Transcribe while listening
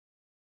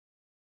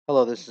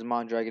Hello, this is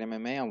Mondragon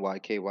MMA on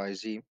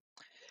YKYZ.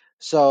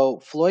 So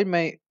Floyd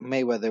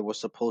Mayweather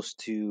was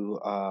supposed to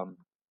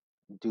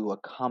do a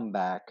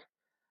comeback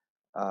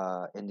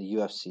in the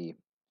UFC,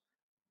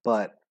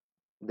 but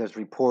there's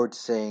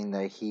reports saying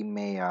that he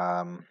may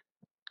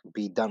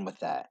be done with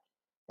that,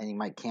 and he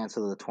might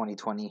cancel the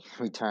 2020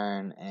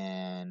 return.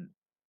 And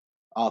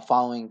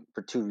following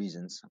for two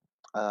reasons,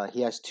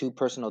 he has two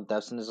personal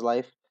deaths in his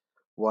life.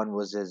 One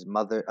was his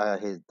mother,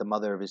 the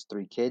mother of his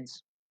three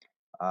kids.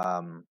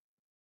 Um,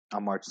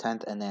 on March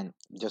 10th, and then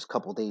just a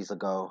couple days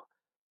ago,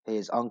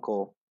 his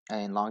uncle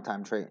and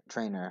longtime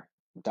trainer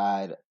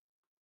died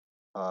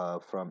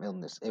from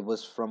illness. It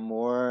was from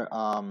more,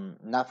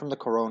 not from the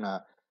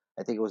corona.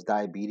 I think it was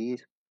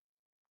diabetes.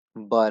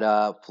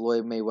 But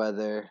Floyd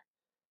Mayweather,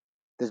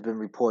 there's been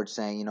reports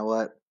saying, you know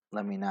what,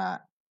 let me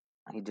not.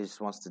 He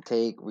just wants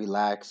to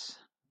relax,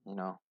 you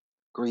know,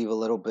 grieve a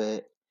little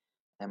bit,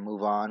 and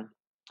move on.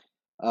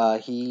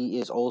 He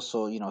is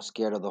also,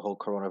 scared of the whole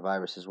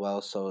coronavirus as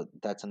well. So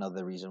that's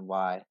another reason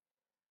why.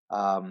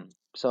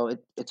 So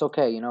it's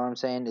okay, you know what I'm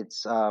saying?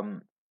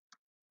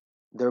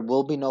 There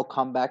will be no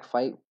comeback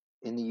fight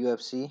in the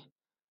UFC.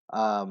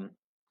 Um,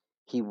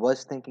 he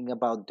was thinking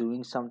about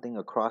doing something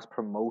across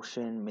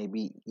promotion,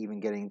 maybe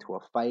even getting into a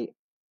fight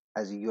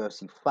as a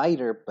UFC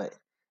fighter, but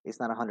it's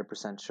not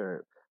 100%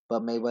 sure.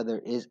 But Mayweather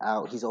is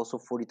out. He's also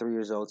 43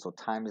 years old, so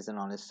time isn't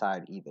on his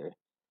side either.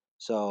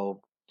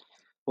 So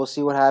we'll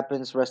see what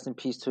happens. Rest in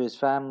peace to his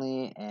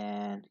family,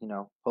 and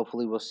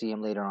hopefully we'll see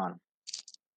him later on.